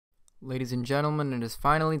Ladies and gentlemen, it is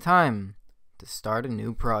finally time to start a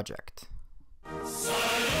new project.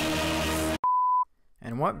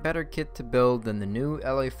 And what better kit to build than the new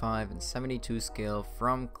La-5 and 72 scale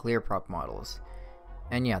from ClearProp models.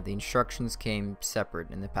 And yeah, the instructions came separate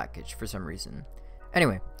in the package for some reason.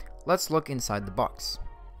 Anyway, let's look inside the box.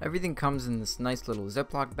 Everything comes in this nice little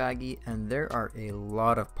Ziploc baggie, and there are a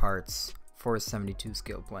lot of parts for a 72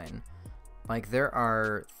 scale plane. Like, there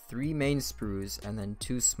are 3 main sprues and then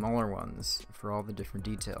 2 smaller ones for all the different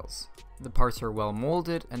details. The parts are well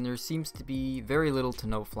molded and there seems to be very little to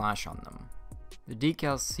no flash on them. The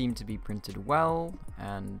decals seem to be printed well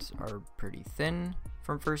and are pretty thin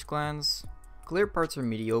from first glance. Clear parts are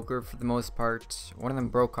mediocre for the most part. One of them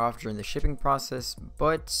broke off during the shipping process,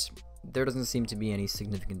 but there doesn't seem to be any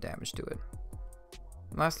significant damage to it.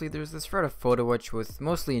 Lastly, there's this shred of photo etch with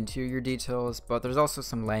mostly interior details, but there's also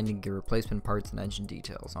some landing gear replacement parts and engine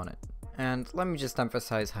details on it. And let me just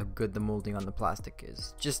emphasize how good the molding on the plastic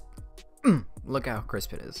is. Just look how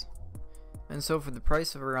crisp it is. And so for the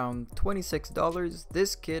price of around $26,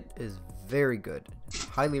 this kit is very good.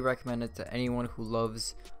 Highly recommend it to anyone who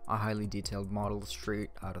loves a highly detailed model straight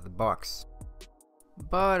out of the box.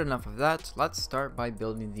 But enough of that, let's start by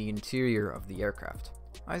building the interior of the aircraft.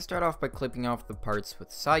 I start off by clipping off the parts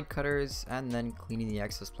with side cutters and then cleaning the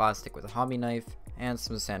excess plastic with a hobby knife and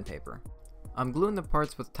some sandpaper. I'm gluing the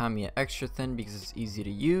parts with Tamiya extra thin because it's easy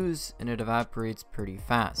to use and it evaporates pretty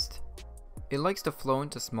fast. It likes to flow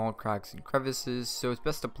into small cracks and crevices, so it's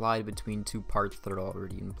best applied between 2 parts that are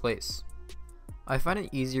already in place. I find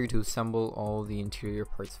it easier to assemble all the interior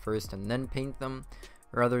parts first and then paint them,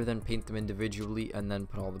 rather than paint them individually and then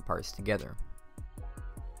put all the parts together.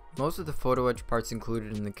 Most of the photo etch parts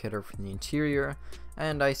included in the kit are from the interior,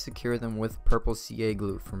 and I secure them with purple CA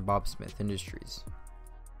glue from Bob Smith Industries.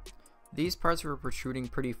 These parts were protruding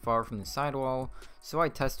pretty far from the sidewall, so I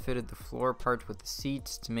test fitted the floor part with the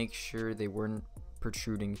seats to make sure they weren't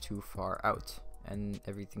protruding too far out, and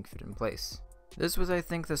everything fit in place. This was, I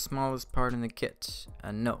think, the smallest part in the kit,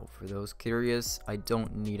 and no, for those curious, I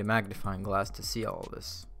don't need a magnifying glass to see all of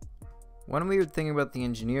this. One weird thing about the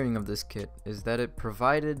engineering of this kit is that it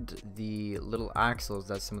provided the little axles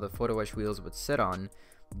that some of the photo etch wheels would sit on,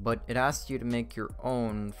 but it asked you to make your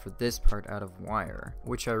own for this part out of wire,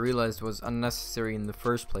 which I realized was unnecessary in the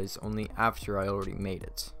first place only after I already made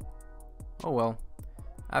it. Oh well.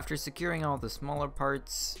 After securing all the smaller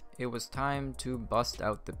parts, it was time to bust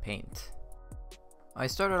out the paint. I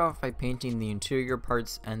started off by painting the interior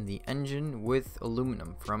parts and the engine with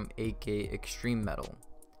aluminum from AK Extreme Metal.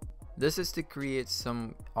 This is to create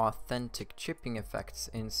some authentic chipping effects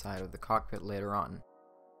inside of the cockpit later on.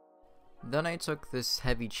 Then I took this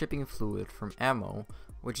heavy chipping fluid from Ammo,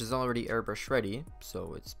 which is already airbrush ready,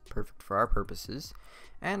 so it's perfect for our purposes,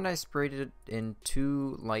 and I sprayed it in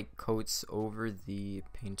 2 light coats over the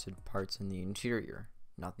painted parts in the interior,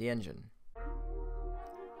 not the engine.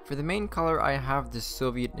 For the main color, I have this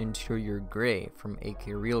Soviet interior gray from AK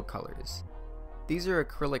Real Colors. These are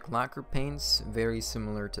acrylic lacquer paints, very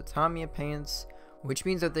similar to Tamiya paints, which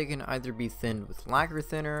means that they can either be thinned with lacquer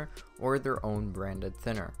thinner or their own branded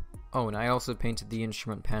thinner. Oh, and I also painted the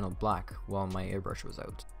instrument panel black while my airbrush was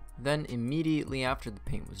out. Then immediately after the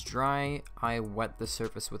paint was dry, I wet the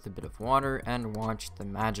surface with a bit of water and watched the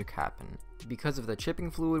magic happen. Because of the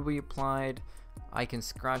chipping fluid we applied, I can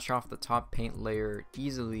scratch off the top paint layer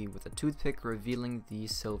easily with a toothpick, revealing the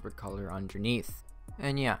silver color underneath.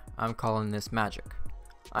 And yeah, I'm calling this magic.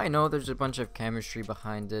 I know there's a bunch of chemistry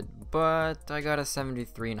behind it, but I got a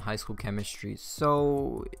 73 in high school chemistry,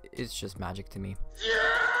 so it's just magic to me.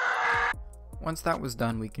 Yeah! Once that was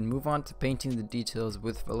done, we can move on to painting the details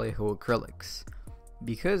with Vallejo acrylics,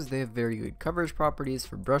 because they have very good coverage properties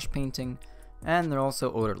for brush painting, and they're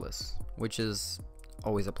also odorless, which is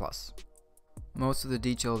always a plus. Most of the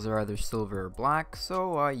details are either silver or black,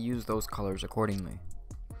 so I use those colors accordingly.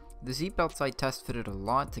 The seatbelts I test fitted a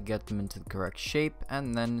lot to get them into the correct shape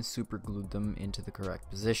and then super glued them into the correct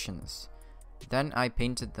positions. Then I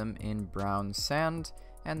painted them in brown sand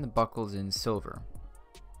and the buckles in silver.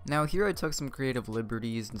 Now here I took some creative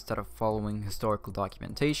liberties instead of following historical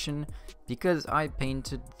documentation, because I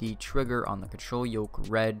painted the trigger on the control yoke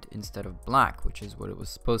red instead of black, which is what it was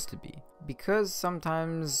supposed to be. Because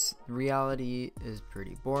sometimes reality is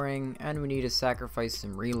pretty boring and we need to sacrifice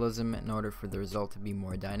some realism in order for the result to be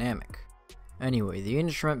more dynamic. Anyway, the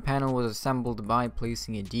instrument panel was assembled by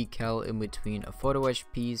placing a decal in between a photo etch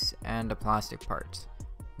piece and a plastic part.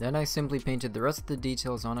 Then I simply painted the rest of the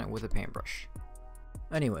details on it with a paintbrush.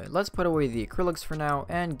 Anyway, let's put away the acrylics for now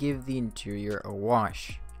and give the interior a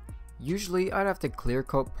wash. Usually I'd have to clear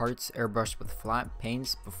coat parts airbrushed with flat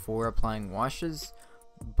paints before applying washes,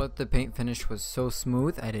 but the paint finish was so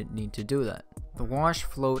smooth I didn't need to do that. The wash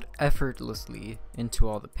flowed effortlessly into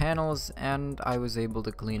all the panels, and I was able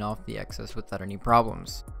to clean off the excess without any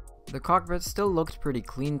problems. The cockpit still looked pretty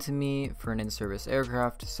clean to me for an in-service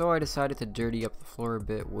aircraft, so I decided to dirty up the floor a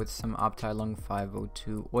bit with some Abteilung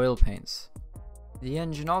 502 oil paints. The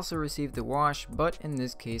engine also received a wash, but in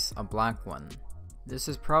this case a black one. This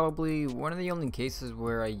is probably one of the only cases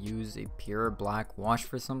where I use a pure black wash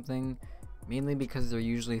for something, mainly because they're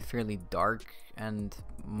usually fairly dark and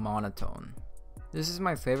monotone. This is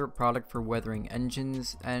my favorite product for weathering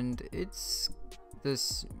engines, and it's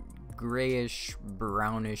this grayish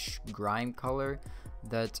brownish grime color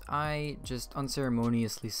that I just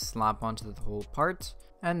unceremoniously slap onto the whole part,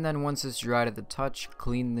 and then once it's dried at the touch,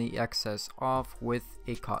 clean the excess off with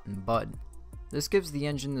a cotton bud. This gives the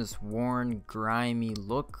engine this worn, grimy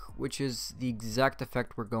look, which is the exact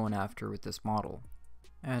effect we're going after with this model.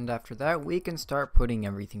 And after that, we can start putting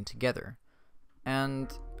everything together.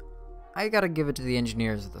 And I gotta give it to the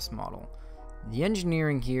engineers of this model. The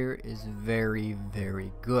engineering here is very,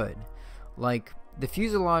 very good. Like, the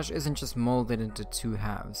fuselage isn't just molded into two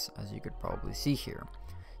halves, as you could probably see here.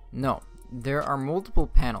 No, there are multiple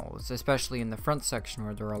panels, especially in the front section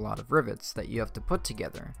where there are a lot of rivets that you have to put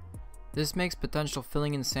together. This makes potential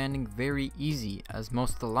filling and sanding very easy, as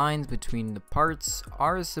most of the lines between the parts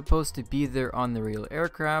are supposed to be there on the real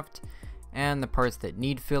aircraft, and the parts that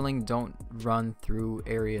need filling don't run through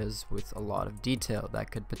areas with a lot of detail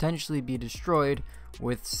that could potentially be destroyed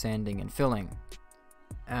with sanding and filling.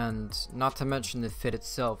 And not to mention the fit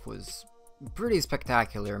itself was pretty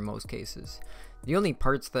spectacular in most cases. The only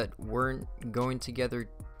parts that weren't going together,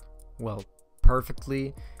 well,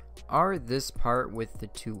 perfectly are this part with the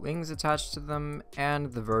two wings attached to them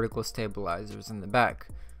and the vertical stabilizers in the back.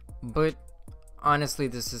 But honestly,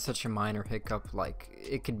 this is such a minor hiccup, like,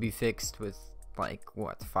 it could be fixed with, like,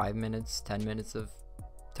 what, 5 minutes, 10 minutes of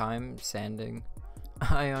time sanding?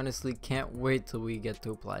 I honestly can't wait till we get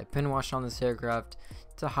to apply pin wash on this aircraft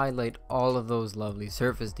to highlight all of those lovely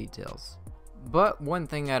surface details. But one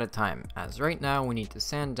thing at a time, as right now we need to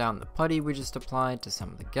sand down the putty we just applied to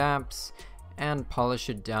some of the gaps and polish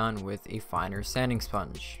it down with a finer sanding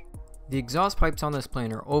sponge. The exhaust pipes on this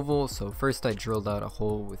plane are oval, so first I drilled out a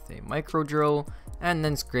hole with a micro drill and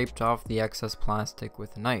then scraped off the excess plastic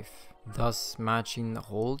with a knife, thus matching the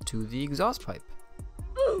hole to the exhaust pipe.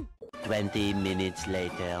 20 minutes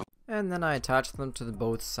later. And then I attached them to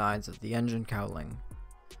both sides of the engine cowling.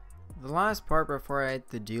 The last part before I had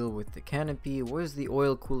to deal with the canopy was the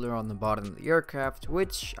oil cooler on the bottom of the aircraft,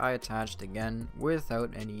 which I attached again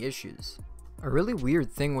without any issues. A really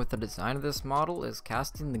weird thing with the design of this model is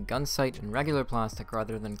casting the gun sight in regular plastic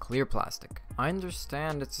rather than clear plastic. I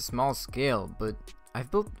understand it's a small scale, but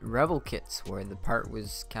I've built Rebel kits where the part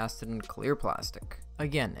was casted in clear plastic.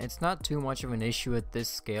 Again, it's not too much of an issue at this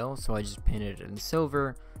scale, so I just painted it in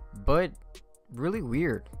silver, but really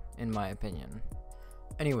weird in my opinion.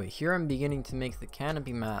 Anyway, here I'm beginning to make the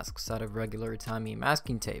canopy masks out of regular Itami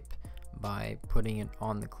masking tape by putting it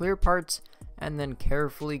on the clear parts and then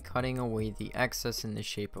carefully cutting away the excess in the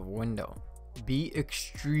shape of a window. Be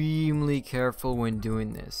extremely careful when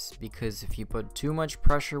doing this, because if you put too much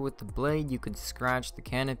pressure with the blade, you could scratch the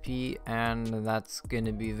canopy, and that's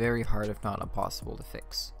gonna be very hard if not impossible to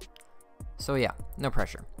fix. So yeah, no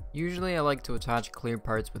pressure. Usually I like to attach clear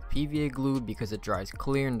parts with PVA glue because it dries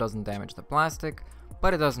clear and doesn't damage the plastic,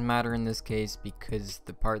 but it doesn't matter in this case because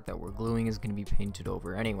the part that we're gluing is going to be painted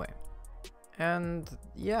over anyway. And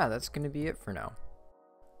yeah, that's going to be it for now.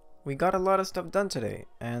 We got a lot of stuff done today,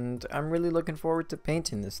 and I'm really looking forward to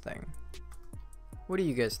painting this thing. What do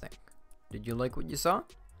you guys think? Did you like what you saw?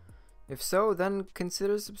 If so, then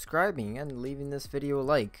consider subscribing and leaving this video a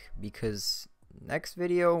like, because next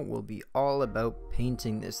video will be all about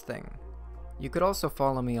painting this thing. You could also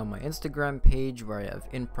follow me on my Instagram page where I have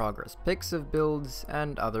in-progress pics of builds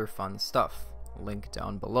and other fun stuff, link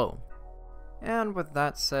down below. And with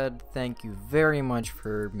that said, thank you very much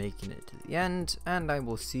for making it to the end, and I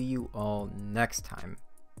will see you all next time.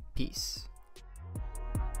 Peace.